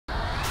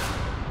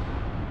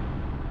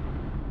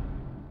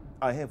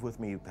I have with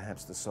me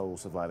perhaps the sole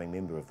surviving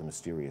member of the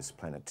Mysterious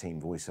Planet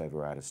team,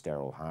 voiceover artist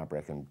Daryl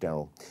Harbrack. And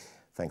Daryl,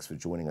 thanks for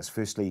joining us.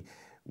 Firstly,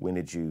 when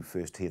did you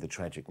first hear the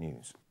tragic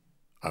news?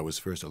 I was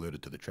first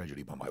alerted to the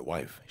tragedy by my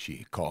wife.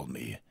 She called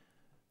me,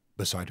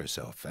 beside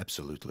herself,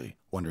 absolutely,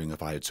 wondering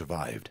if I had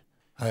survived.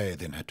 I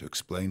then had to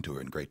explain to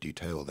her in great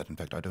detail that, in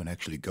fact, I don't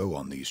actually go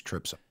on these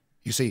trips.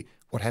 You see,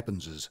 what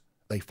happens is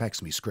they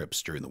fax me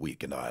scripts during the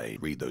week, and I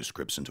read those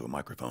scripts into a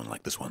microphone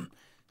like this one.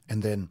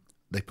 And then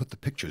they put the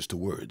pictures to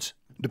words.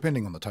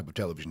 Depending on the type of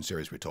television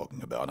series we're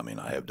talking about, I mean,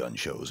 I have done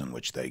shows in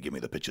which they give me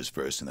the pictures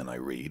first and then I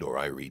read, or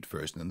I read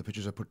first and then the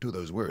pictures are put to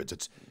those words.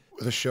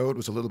 With a show, it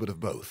was a little bit of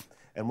both.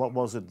 And what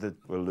was it that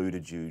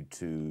alluded you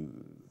to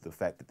the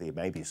fact that there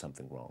may be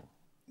something wrong?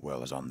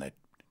 Well, as on that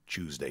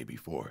Tuesday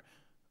before,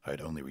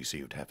 I'd only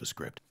received half a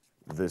script.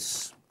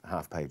 This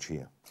half page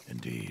here.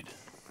 Indeed.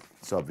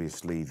 It's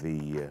obviously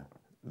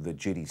the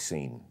jetty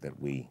scene that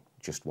we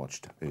just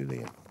watched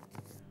earlier.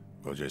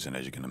 Well, Jason,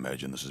 as you can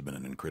imagine, this has been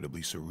an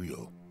incredibly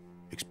surreal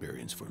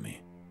experience for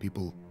me.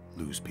 People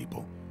lose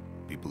people.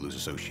 People lose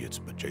associates.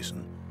 But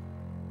Jason,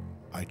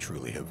 I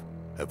truly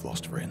have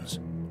lost friends.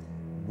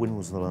 When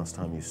was the last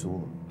time you saw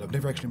them? I've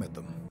never actually met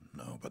them.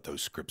 No, but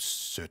those scripts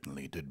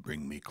certainly did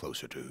bring me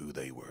closer to who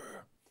they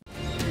were.